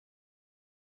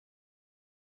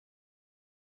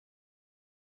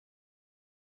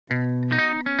Hi,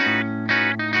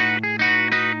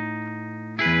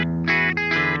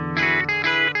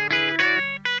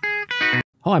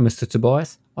 Mr.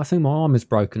 Tobias. I think my arm is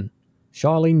broken.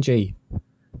 Charlene G.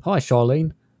 Hi,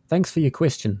 Charlene. Thanks for your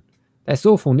question. That's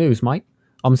awful news, mate.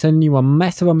 I'm sending you a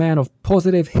massive amount of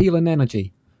positive healing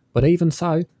energy. But even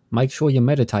so, make sure you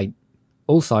meditate.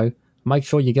 Also, make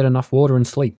sure you get enough water and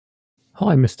sleep.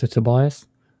 Hi, Mr. Tobias.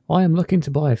 I am looking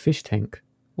to buy a fish tank.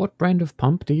 What brand of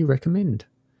pump do you recommend?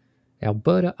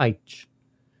 Alberta H.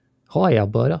 Hi,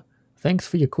 Alberta. Thanks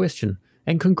for your question,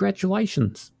 and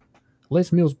congratulations.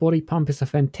 Les Mills Body Pump is a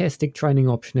fantastic training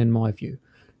option in my view,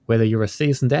 whether you're a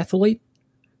seasoned athlete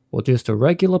or just a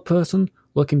regular person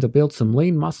looking to build some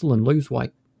lean muscle and lose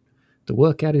weight. The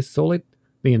workout is solid,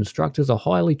 the instructors are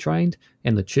highly trained,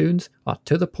 and the tunes are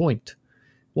to the point.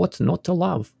 What's not to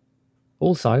love?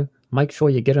 Also, make sure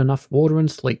you get enough water and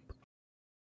sleep.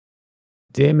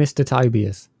 Dear Mr.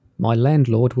 Tobias, my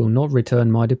landlord will not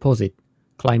return my deposit,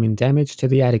 claiming damage to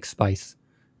the attic space.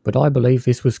 But I believe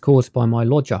this was caused by my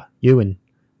lodger, Ewan.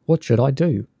 What should I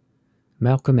do?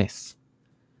 Malcolm S.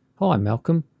 Hi,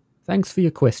 Malcolm. Thanks for your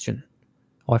question.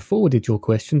 I forwarded your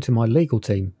question to my legal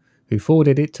team, who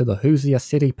forwarded it to the Hoosier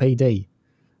City PD.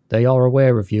 They are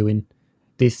aware of Ewan.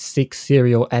 This sick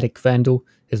serial attic vandal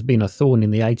has been a thorn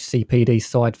in the HCPD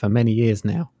side for many years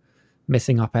now,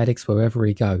 messing up attics wherever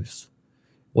he goes.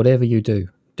 Whatever you do,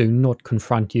 do not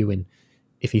confront Ewan.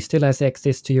 If he still has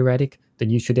access to your attic, then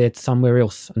you should head somewhere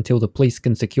else until the police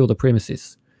can secure the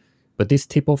premises. But this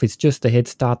tip-off is just the head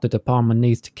start the department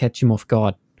needs to catch him off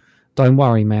guard. Don't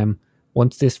worry, ma'am.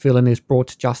 Once this villain is brought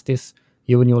to justice,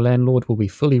 you and your landlord will be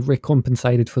fully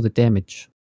recompensated for the damage.